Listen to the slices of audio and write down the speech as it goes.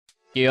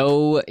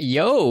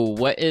Yo,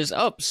 what is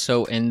up?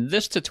 So in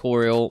this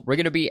tutorial, we're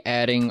going to be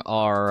adding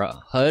our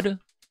HUD.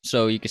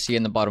 So you can see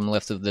in the bottom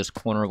left of this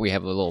corner, we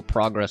have a little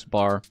progress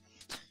bar.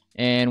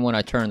 And when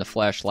I turn the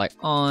flashlight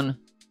on,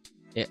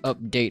 it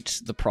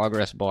updates the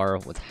progress bar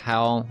with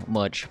how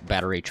much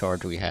battery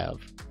charge we have.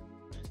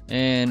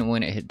 And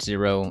when it hits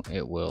 0,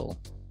 it will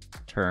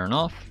turn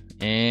off.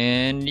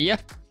 And yeah,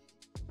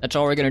 that's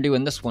all we're going to do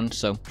in this one.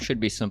 So should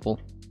be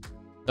simple.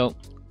 So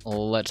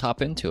let's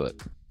hop into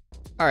it.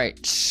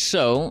 Alright,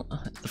 so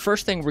the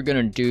first thing we're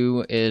going to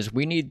do is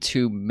we need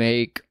to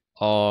make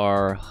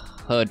our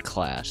HUD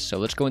class. So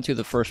let's go into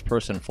the first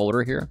person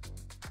folder here.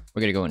 We're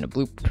going to go into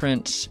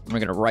blueprints. We're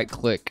going to right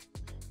click.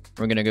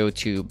 We're going to go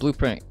to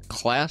blueprint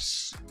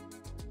class.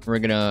 We're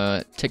going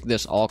to tick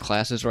this all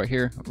classes right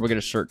here. We're going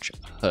to search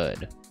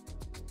HUD.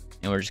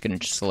 And we're just going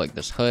to select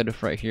this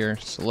HUD right here.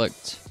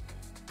 Select.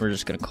 We're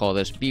just going to call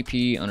this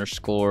BP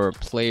underscore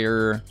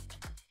player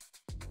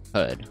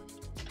HUD.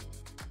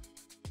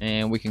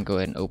 And we can go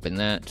ahead and open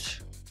that.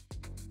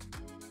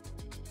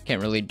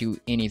 Can't really do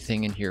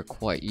anything in here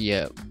quite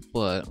yet,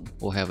 but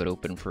we'll have it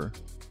open for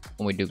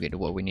when we do get to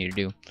what we need to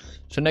do.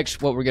 So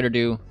next, what we're going to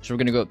do is we're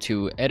going to go up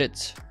to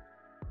Edit,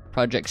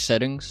 Project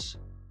Settings,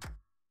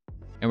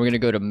 and we're going to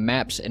go to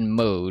Maps and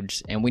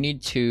Modes, and we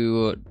need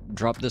to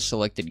drop the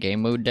selected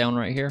game mode down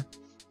right here.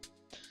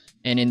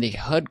 And in the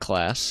HUD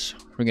class,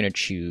 we're going to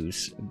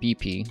choose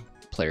BP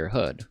Player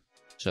HUD.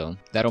 So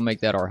that'll make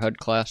that our HUD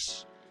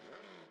class.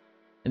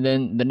 And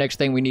then the next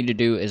thing we need to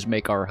do is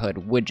make our HUD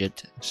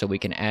widget so we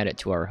can add it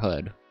to our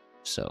HUD.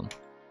 So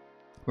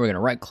we're going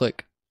to right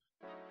click,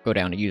 go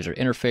down to user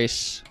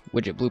interface,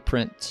 widget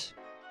blueprint,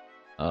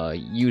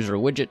 user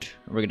widget.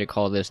 We're going to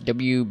call this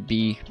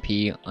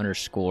WBP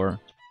underscore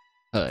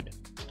HUD.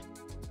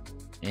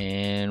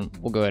 And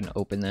we'll go ahead and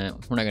open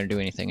that. We're not going to do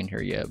anything in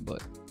here yet,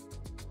 but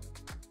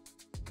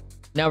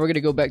now we're going to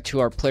go back to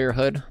our player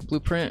HUD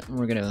blueprint.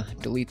 We're going to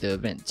delete the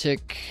event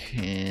tick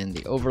and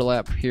the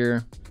overlap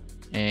here.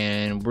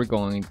 And we're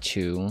going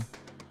to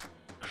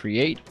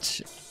create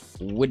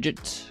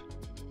widget.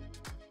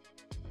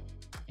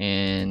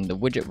 And the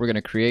widget we're going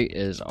to create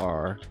is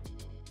our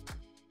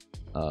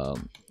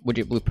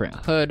widget blueprint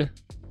HUD.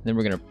 Then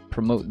we're going to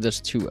promote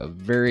this to a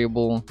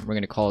variable. We're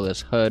going to call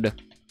this HUD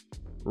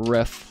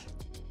ref.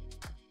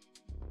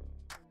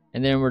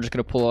 And then we're just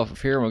going to pull off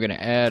of here and we're going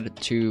to add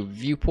to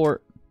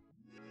viewport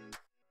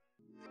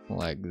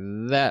like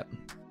that.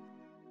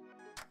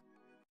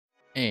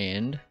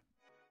 And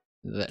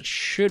that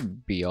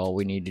should be all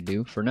we need to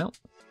do for now.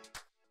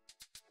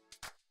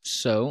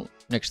 So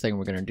next thing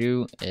we're going to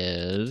do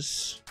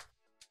is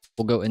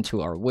we'll go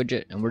into our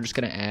widget and we're just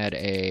going to add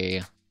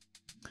a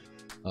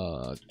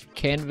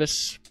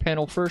canvas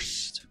panel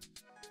first.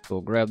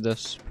 We'll grab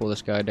this, pull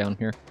this guy down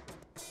here.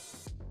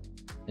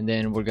 And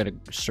then we're going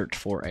to search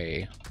for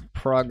a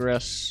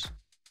progress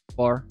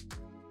bar.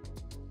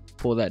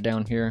 Pull that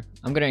down here.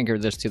 I'm going to anchor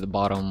this to the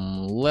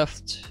bottom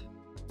left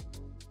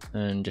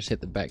and just hit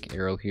the back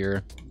arrow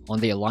here. On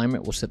the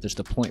alignment, we'll set this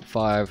to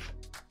 0.5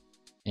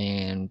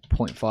 and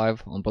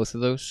 0.5 on both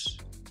of those.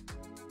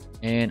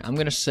 And I'm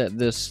going to set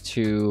this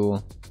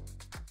to,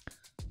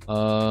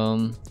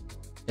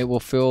 it will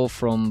fill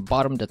from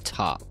bottom to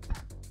top.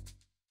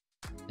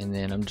 And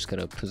then I'm just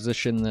going to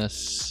position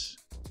this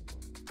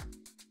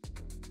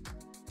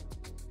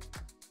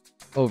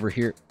over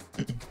here.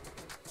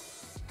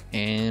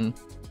 And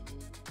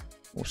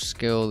we'll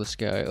scale this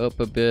guy up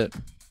a bit.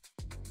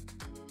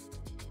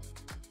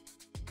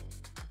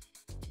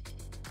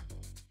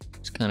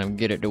 Kind of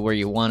get it to where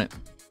you want it,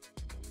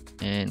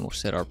 and we'll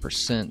set our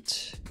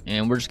percent,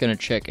 and we're just going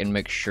to check and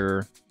make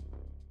sure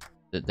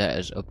that that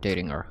is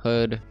updating our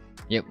HUD.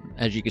 Yep,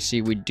 as you can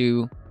see, we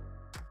do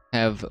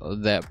have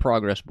that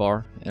progress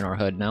bar in our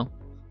HUD now.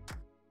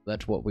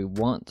 That's what we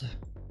want.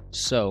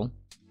 So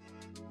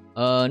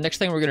next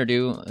thing we're going to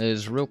do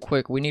is real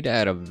quick, we need to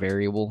add a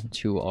variable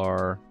to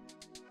our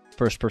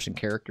first person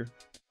character.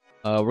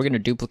 We're going to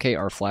duplicate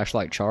our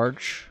flashlight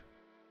charge.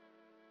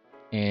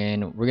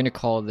 And we're going to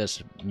call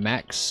this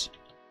max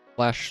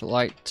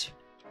flashlight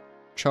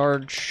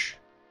charge,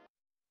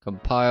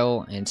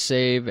 compile and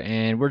save,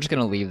 and we're just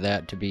going to leave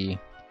that to be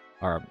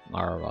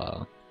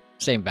our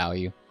same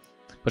value.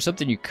 But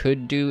something you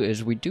could do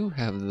is we do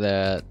have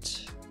that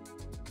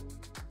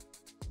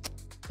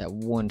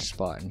one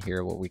spot in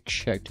here where we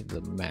checked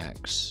the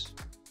max.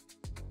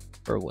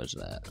 Where was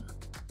that?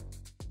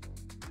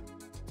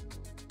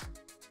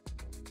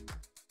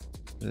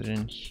 It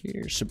in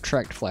here,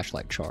 subtract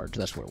flashlight charge,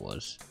 that's what it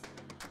was.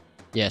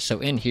 Yeah, so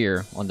in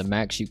here on the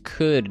max, you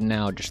could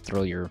now just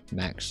throw your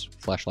max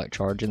flashlight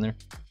charge in there,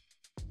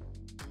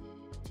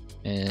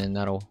 and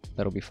that'll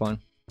be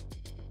fine.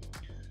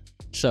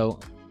 So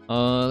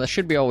that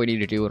should be all we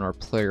need to do in our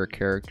player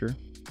character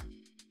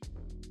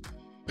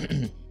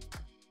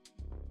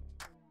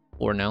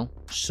for now.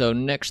 So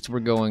next we're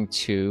going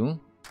to,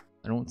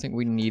 I don't think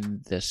we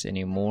need this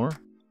anymore.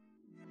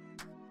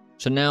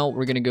 So now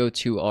we're going to go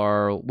to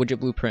our widget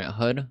blueprint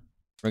HUD.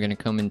 We're going to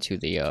come into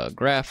the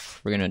graph.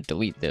 We're going to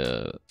delete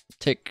the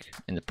tick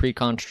and the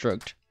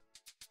pre-construct.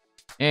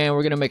 And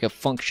we're gonna make a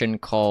function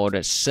called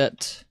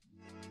set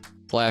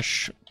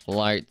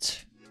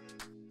flashlight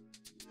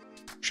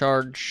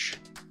charge.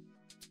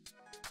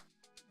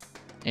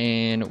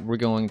 And we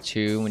need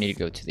to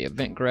go to the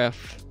event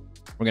graph.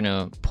 We're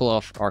gonna pull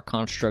off our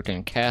construct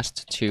and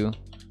cast to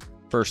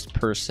first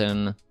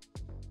person,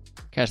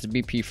 cast a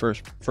BP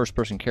first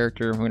person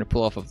character. We're gonna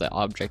pull off of the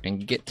object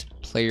and get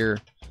player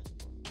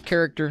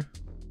character.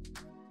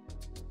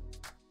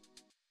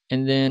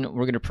 And then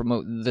we're gonna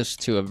promote this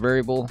to a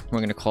variable. We're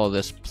gonna call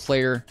this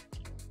player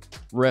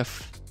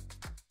ref.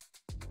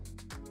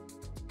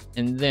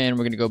 And then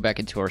we're gonna go back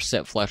into our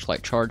set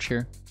flashlight charge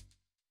here.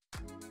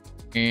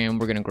 And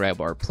we're gonna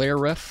grab our player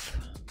ref.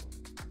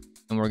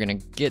 And we're gonna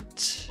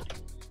get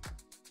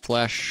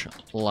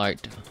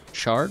flashlight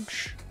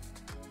charge.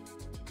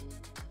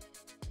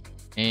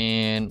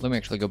 And let me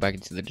actually go back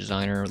into the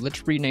designer.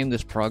 Let's rename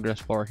this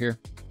progress bar here.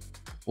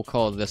 We'll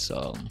call this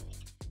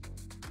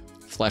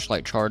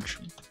flashlight charge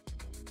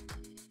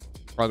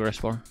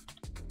progress bar.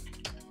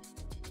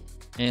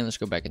 And let's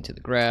go back into the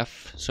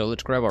graph. So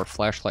let's grab our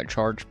flashlight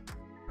charge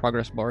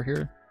progress bar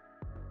here.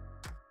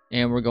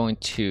 And we're going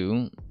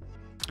to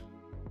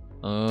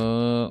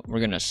we're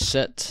gonna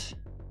set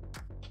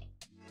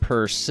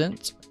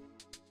 %.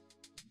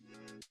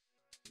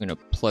 I'm gonna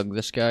plug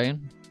this guy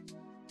in.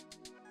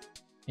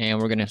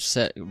 And we're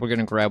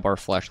gonna grab our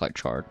flashlight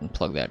charge and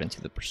plug that into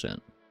the %.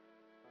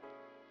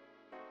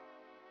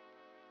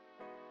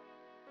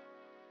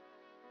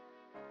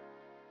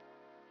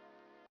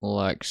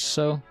 Like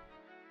so.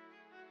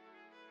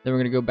 Then we're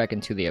gonna go back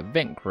into the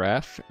event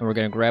graph and we're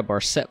gonna grab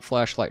our set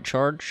flashlight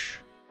charge,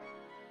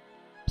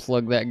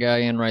 plug that guy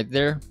in right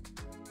there.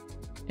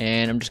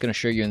 And I'm just gonna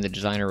show you in the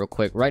designer real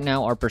quick. Right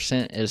now our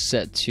 % is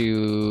set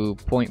to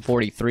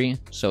 0.43,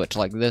 so it's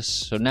like this.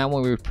 So now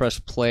when we press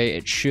play,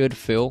 it should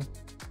fill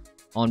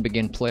on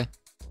begin play.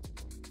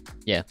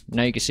 Yeah,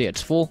 now you can see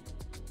it's full.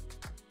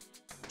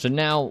 So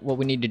now what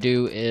we need to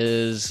do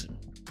is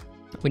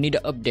we need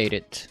to update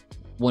it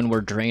when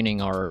we're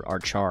draining our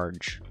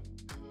charge.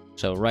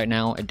 So right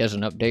now it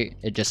doesn't update,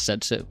 it just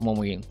sets it when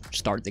we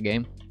start the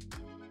game.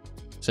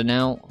 So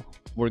now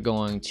we're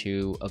going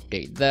to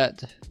update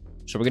that.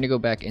 So we're going to go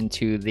back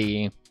into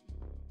the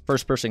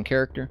first person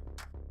character.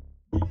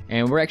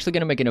 And we're actually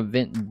going to make an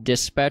event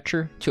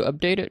dispatcher to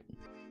update it.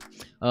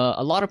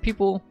 A lot of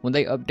people, when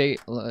they update,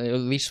 at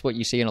least what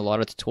you see in a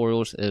lot of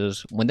tutorials,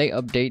 is when they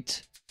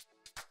update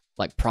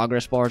like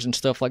progress bars and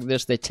stuff like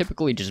this, they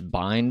typically just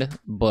bind,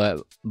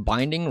 but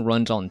binding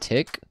runs on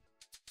tick.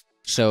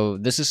 So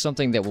this is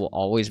something that will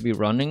always be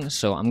running.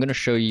 So I'm going to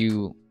show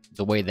you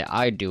the way that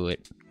I do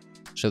it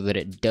so that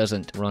it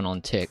doesn't run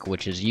on tick,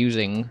 which is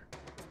using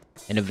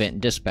an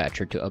event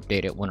dispatcher to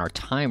update it when our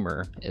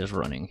timer is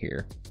running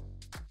here.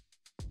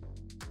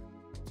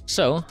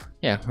 So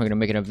yeah, we're going to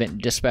make an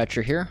event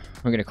dispatcher here.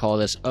 We're going to call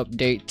this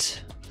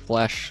update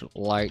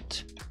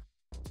flashlight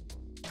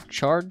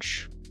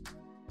charge.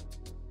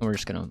 And we're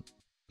just going to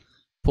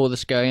pull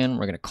this guy in.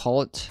 We're going to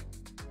call it.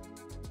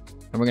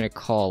 And we're going to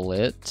call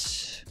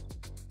it...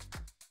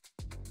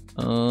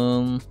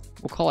 we'll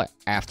call it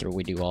after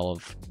we do all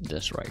of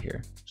this right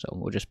here. So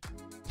we'll just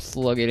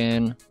plug it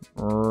in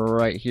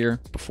right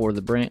here before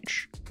the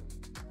branch.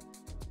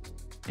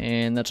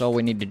 And that's all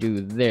we need to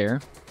do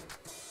there.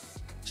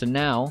 So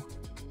now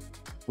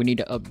we need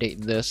to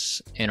update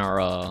this in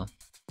our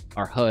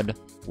HUD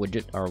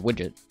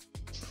widget,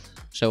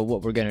 So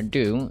what we're gonna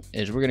do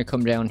is we're gonna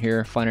come down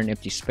here, find an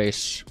empty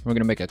space. We're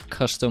gonna make a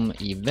custom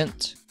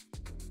event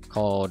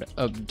called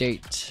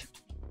update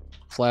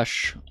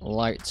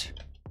flashlight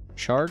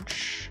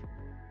charge.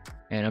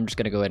 And I'm just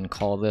gonna go ahead and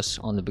call this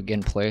on the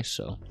begin play.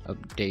 So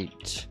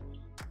update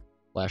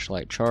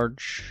flashlight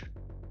charge.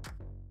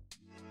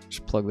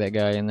 Just plug that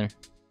guy in there.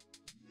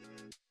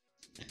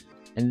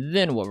 And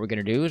then what we're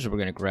gonna do is we're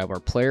gonna grab our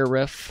player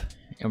ref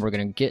and we're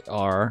gonna get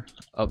our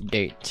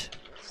update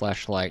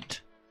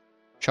flashlight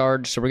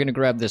charge. So we're gonna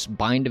grab this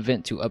bind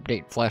event to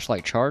update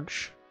flashlight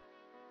charge.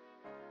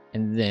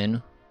 And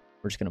then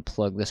we're just gonna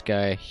plug this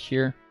guy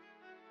here.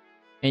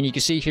 And you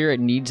can see here it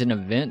needs an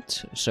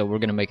event. So we're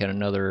gonna make it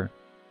another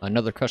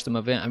custom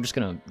event. I'm just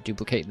gonna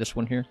duplicate this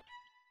one here.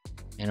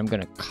 And I'm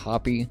gonna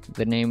copy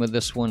the name of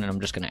this one and I'm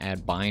just gonna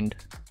add bind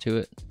to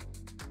it.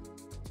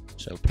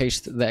 So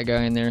paste that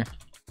guy in there.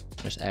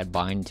 Just add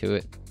bind to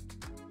it.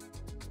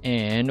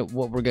 And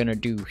what we're gonna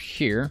do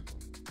here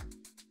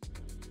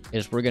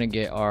is we're gonna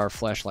get our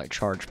flashlight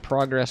charge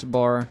progress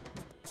bar,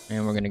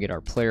 and we're gonna get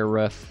our player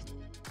ref,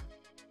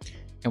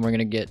 and we're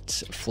gonna get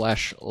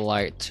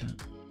flashlight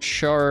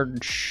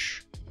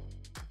charge,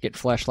 get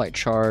flashlight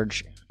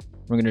charge.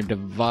 We're gonna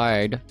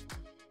divide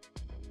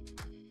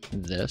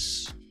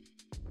this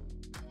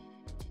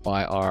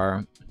by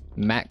our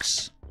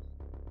max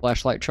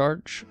flashlight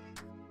charge.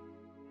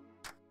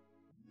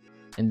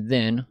 And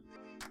then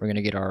we're going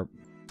to get our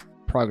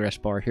progress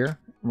bar here.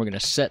 We're going to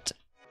set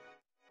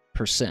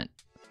 %.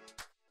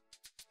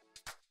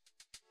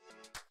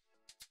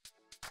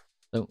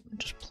 So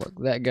just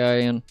plug that guy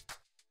in.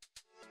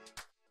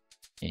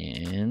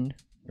 And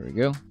there we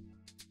go.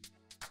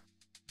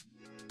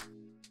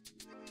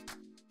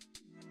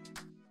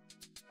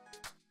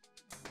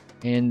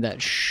 And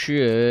that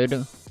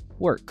should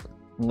work.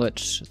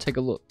 Let's take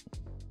a look.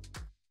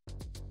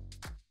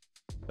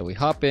 So we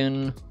hop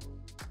in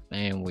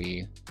and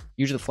we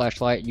use the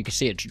flashlight. You can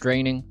see it's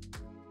draining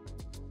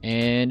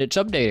and it's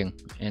updating.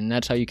 And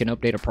that's how you can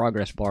update a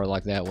progress bar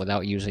like that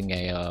without using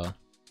a,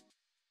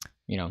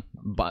 you know,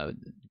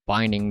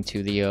 binding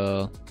to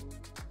the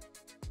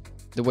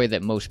way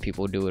that most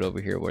people do it over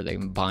here, where they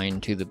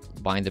bind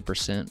the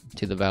percent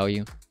to the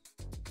value.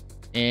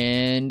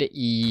 And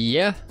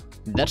yeah,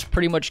 that's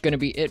pretty much going to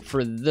be it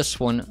for this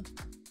one.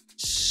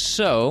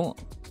 So,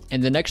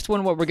 in the next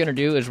one, what we're going to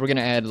do is we're going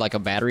to add like a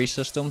battery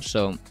system.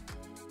 So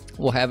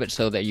we'll have it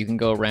so that you can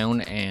go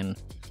around and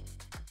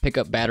pick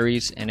up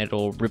batteries and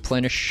it'll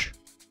replenish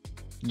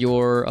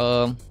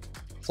your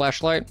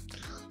flashlight.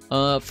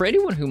 For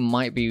anyone who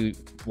might be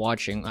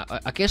watching,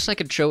 I guess I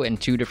could show it in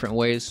two different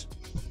ways.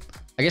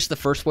 I guess the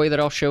first way that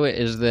I'll show it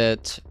is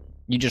that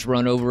you just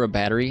run over a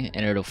battery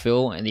and it'll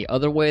fill, and the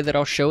other way that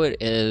I'll show it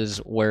is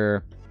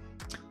where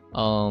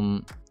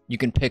you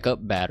can pick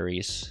up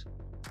batteries,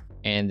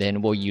 and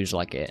then we'll use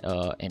like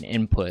an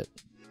input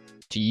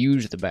to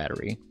use the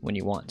battery when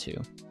you want to.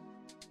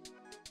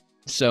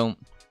 So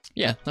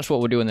yeah, that's what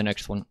we'll do in the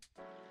next one.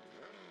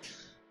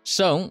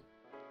 So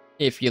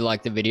if you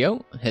like the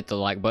video, hit the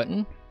like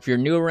button. If you're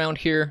new around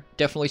here,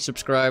 definitely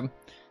subscribe.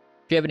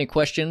 If you have any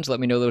questions, let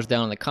me know those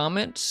down in the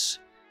comments.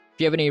 If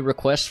you have any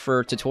requests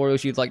for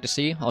tutorials you'd like to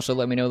see, also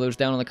let me know those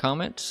down in the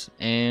comments.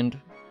 And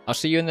I'll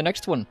see you in the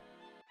next one.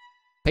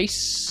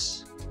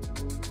 Peace.